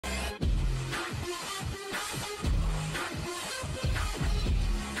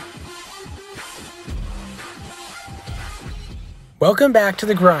Welcome back to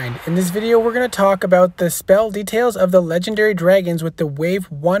the grind. In this video, we're going to talk about the spell details of the legendary dragons with the Wave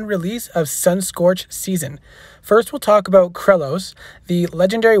 1 release of SunScorch Season. First, we'll talk about Krelos, the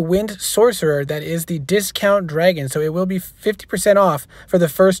legendary wind sorcerer that is the discount dragon, so it will be 50% off for the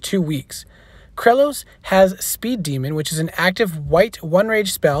first 2 weeks. Krelos has Speed Demon, which is an active white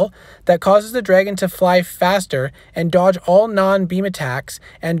 1-rage spell that causes the dragon to fly faster and dodge all non-beam attacks,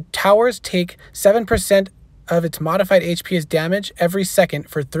 and towers take 7% of its modified HP as damage every second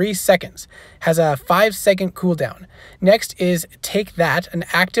for 3 seconds. Has a 5-second cooldown. Next is Take That, an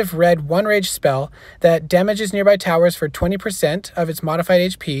active red 1-rage spell that damages nearby towers for 20% of its modified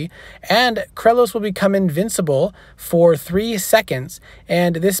HP, and Krelos will become invincible for 3 seconds,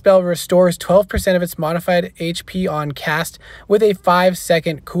 and this spell restores 12% of its modified HP on cast with a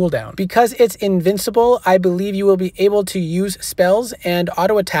 5-second cooldown. Because it's invincible, I believe you will be able to use spells and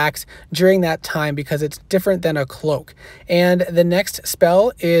auto attacks during that time because it's different than a cloak. And the next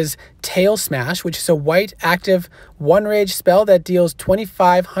spell is Tail Smash, which is a white active 1-rage spell that deals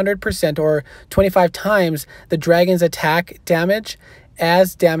 2500% or 25 times the dragon's attack damage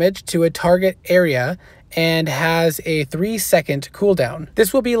as damage to a target area and has a 3-second cooldown.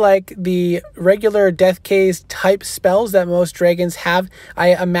 This will be like the regular Death Case type spells that most dragons have.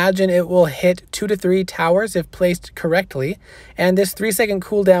 I imagine it will hit 2 to 3 towers if placed correctly, and this 3-second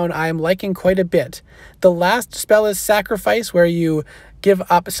cooldown I am liking quite a bit. The last spell is Sacrifice, where you give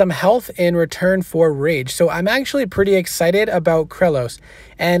up some health in return for rage. So I'm actually pretty excited about Krelos.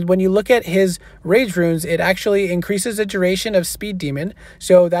 And when you look at his rage runes, it actually increases the duration of Speed Demon.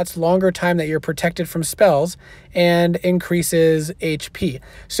 So that's longer time that you're protected from spells and increases HP.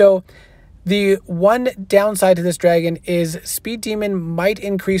 So the one downside to this dragon is Speed Demon might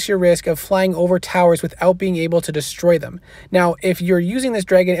increase your risk of flying over towers without being able to destroy them. Now, if you're using this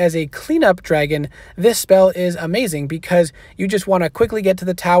dragon as a cleanup dragon, this spell is amazing because you just want to quickly get to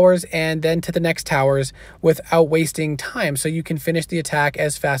the towers and then to the next towers without wasting time, so you can finish the attack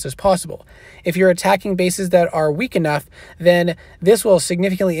as fast as possible. If you're attacking bases that are weak enough, then this will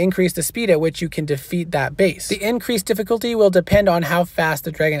significantly increase the speed at which you can defeat that base. The increased difficulty will depend on how fast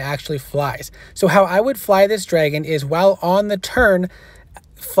the dragon actually flies. So how I would fly this dragon is, while on the turn,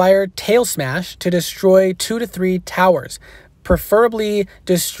 fire Tail Smash to destroy 2 to 3 towers, preferably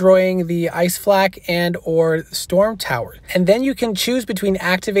destroying the Ice Flak and or Storm Tower. And then you can choose between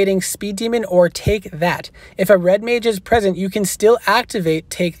activating Speed Demon or Take That. If a red mage is present, you can still activate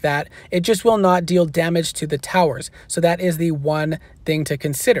Take That. It just will not deal damage to the towers. So that is the one thing to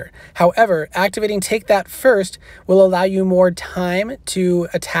consider. However, activating Take That first will allow you more time to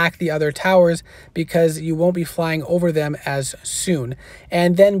attack the other towers because you won't be flying over them as soon.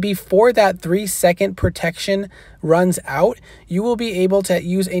 And then before that 3-second protection runs out, you will be able to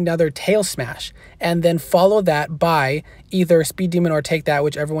use another Tail Smash and then follow that by either Speed Demon or Take That,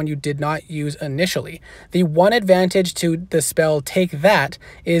 whichever one you did not use initially. The one advantage to the spell Take That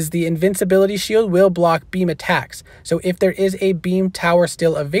is the invincibility shield will block beam attacks. So if there is a beam tower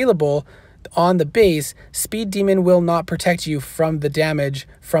still available on the base, Speed Demon will not protect you from the damage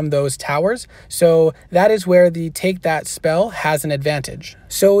from those towers. So that is where the Take That spell has an advantage.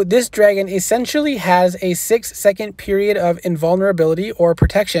 So this dragon essentially has a 6-second period of invulnerability or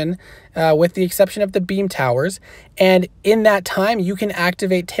protection, with the exception of the beam towers. And in that time, you can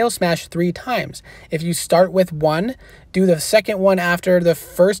activate Tail Smash 3 times. If you start with 1, do the second one after the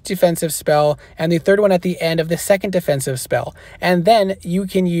first defensive spell, and the third one at the end of the second defensive spell. And then you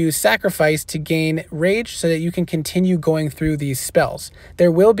can use Sacrifice to gain rage so that you can continue going through these spells.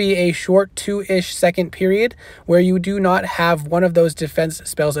 There will be a short 2-ish second period where you do not have one of those defense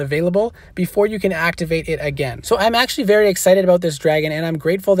spells available before you can activate it again. So I'm actually very excited about this dragon, and I'm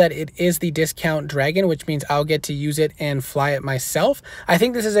grateful that it is the discount dragon, which means I'll get to use it and fly it myself. I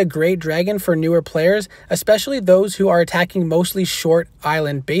think this is a great dragon for newer players, especially those who are attacking mostly short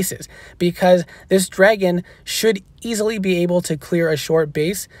island bases, because this dragon should easily be able to clear a short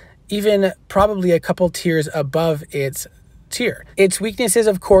base, even probably a couple tiers above its tier. Its weaknesses,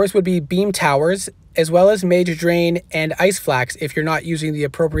 of course, would be beam towers, as well as Mage Drain and Ice Flaks if you're not using the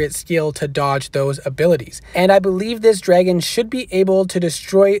appropriate skill to dodge those abilities. And I believe this dragon should be able to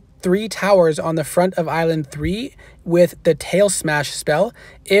destroy 3 towers on the front of Island 3 with the Tail Smash spell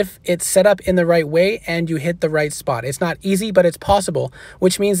if it's set up in the right way and you hit the right spot. It's not easy, but it's possible,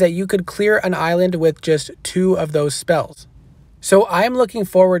 which means that you could clear an island with just 2 of those spells. So I'm looking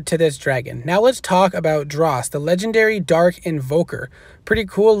forward to this dragon. Now let's talk about Dross, the legendary Dark Invoker. Pretty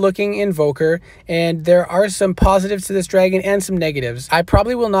cool looking Invoker, and there are some positives to this dragon and some negatives. I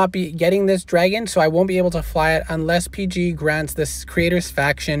probably will not be getting this dragon, so I won't be able to fly it unless PG grants this creators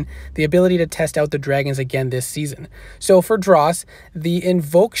faction the ability to test out the dragons again this season. So for Dross, the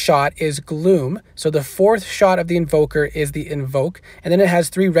Invoke shot is Gloom, so the fourth shot of the Invoker is the Invoke, and then it has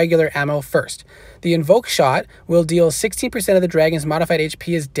 3 regular ammo first. The Invoke shot will deal 16% of the dragon's modified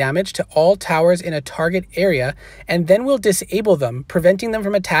HP as damage to all towers in a target area, and then will disable them, preventing them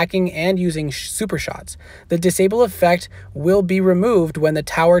from attacking and using super shots. The disable effect will be removed when the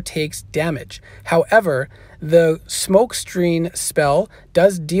tower takes damage. However, the smoke screen spell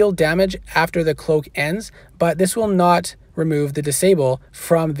does deal damage after the cloak ends, but this will not remove the disable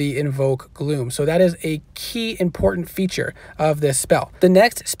from the Invoke Gloom. So that is a key important feature of this spell. The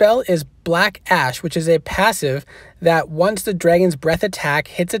next spell is Black Ash, which is a passive that once the dragon's breath attack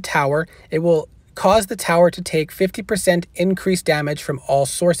hits a tower, it will cause the tower to take 50% increased damage from all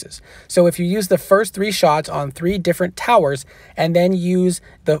sources. So if you use the first 3 shots on 3 different towers and then use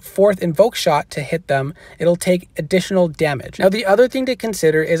the 4th Invoke shot to hit them, it'll take additional damage. Now the other thing to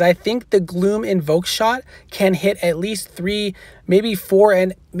consider is I think the Gloom Invoke shot can hit at least 3, maybe 4,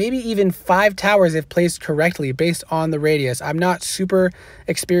 and maybe even 5 towers if placed correctly based on the radius. I'm not super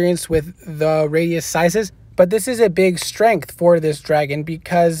experienced with the radius sizes, but this is a big strength for this dragon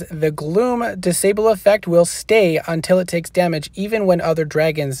because the Gloom disable effect will stay until it takes damage even when other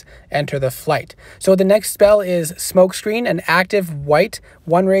dragons enter the flight. So the next spell is Smokescreen, an active white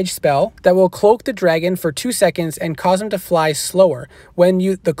 1 rage spell that will cloak the dragon for 2 seconds and cause him to fly slower. When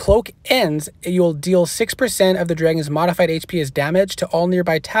the cloak ends, you'll deal 6% of the dragon's modified HP as damage to all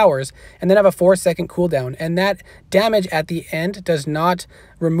nearby towers and then have a 4-second cooldown. And that damage at the end does not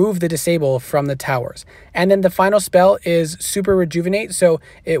remove the disable from the towers. And then the final spell is Super Rejuvenate, so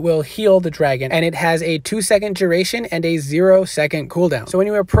it will heal the dragon, and it has a 2-second duration and a 0-second cooldown. So when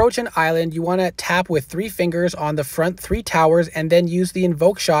you approach an island, you want to tap with 3 fingers on the front 3 towers and then use the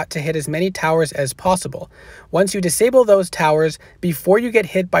Invoke shot to hit as many towers as possible. Once you disable those towers, before you get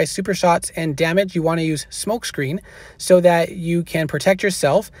hit by super shots and damage, you want to use Smokescreen so that you can protect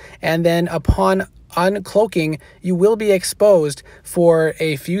yourself, and then upon uncloaking, you will be exposed for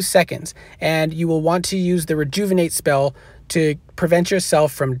a few seconds, and you will want to use the Rejuvenate spell to prevent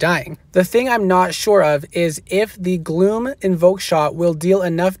yourself from dying. The thing I'm not sure of is if the Gloom Invoke shot will deal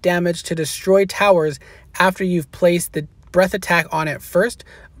enough damage to destroy towers after you've placed the breath attack on it first,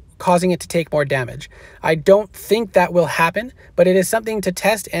 causing it to take more damage. I don't think that will happen, but it is something to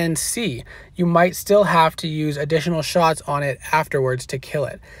test and see. You might still have to use additional shots on it afterwards to kill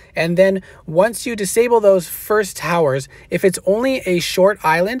it. And then once you disable those first towers, if it's only a short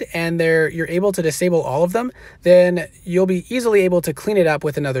island and you're able to disable all of them, then you'll be easily able to clean it up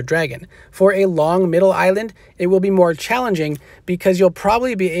with another dragon. For a long middle island, it will be more challenging because you'll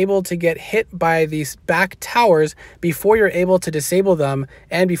probably be able to get hit by these back towers before you're able to disable them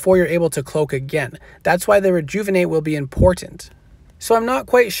and before you're able to cloak again. That's why the Rejuvenate will be important. So I'm not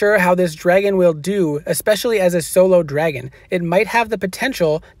quite sure how this dragon will do, especially as a solo dragon. It might have the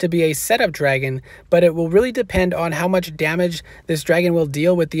potential to be a setup dragon, but it will really depend on how much damage this dragon will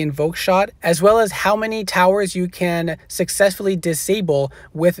deal with the Invoke shot, as well as how many towers you can successfully disable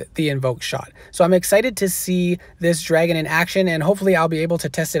with the Invoke shot. So I'm excited to see this dragon in action, and hopefully I'll be able to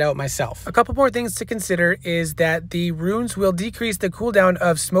test it out myself. A couple more things to consider is that the runes will decrease the cooldown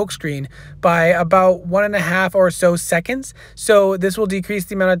of Smokescreen by about 1.5 or so seconds. So this will decrease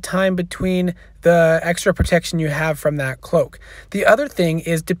the amount of time between the extra protection you have from that cloak. The other thing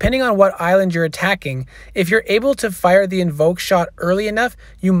is, depending on what island you're attacking, if you're able to fire the Invoke shot early enough,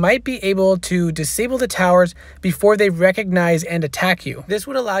 you might be able to disable the towers before they recognize and attack you. This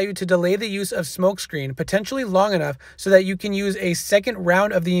would allow you to delay the use of Smokescreen potentially long enough so that you can use a second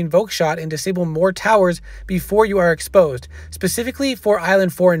round of the Invoke shot and disable more towers before you are exposed. Specifically for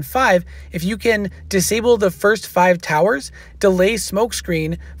Island 4 and 5, if you can disable the first 5 towers, delay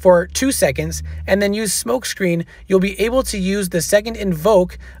Smokescreen for 2 seconds, and then use Smokescreen, you'll be able to use the second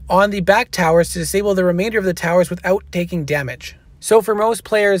Invoke on the back towers to disable the remainder of the towers without taking damage. So for most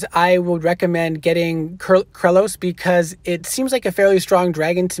players, I would recommend getting Krelos because it seems like a fairly strong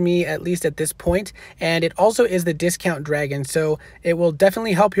dragon to me, at least at this point, and it also is the discount dragon, so it will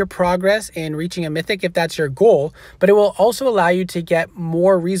definitely help your progress in reaching a mythic if that's your goal, but it will also allow you to get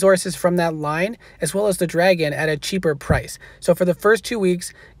more resources from that line, as well as the dragon at a cheaper price. So for the first 2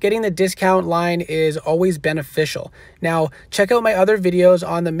 weeks, getting the discount line is always beneficial. Now, check out my other videos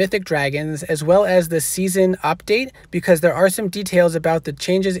on the mythic dragons, as well as the season update, because there are some details details about the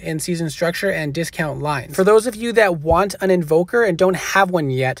changes in season structure and discount lines. For those of you that want an invoker and don't have one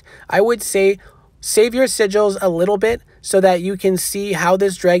yet, I would say save your sigils a little bit so that you can see how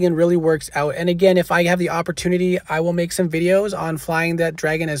this dragon really works out. And again, if I have the opportunity, I will make some videos on flying that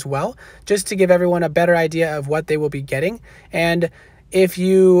dragon as well, just to give everyone a better idea of what they will be getting. And if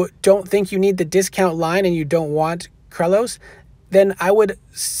you don't think you need the discount line and you don't want Krelos, then I would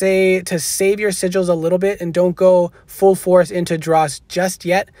say to save your sigils a little bit and don't go full force into Dross just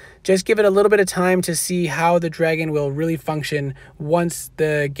yet. Just give it a little bit of time to see how the dragon will really function once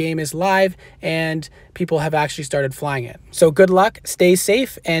the game is live and people have actually started flying it. So good luck, stay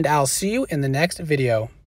safe, and I'll see you in the next video.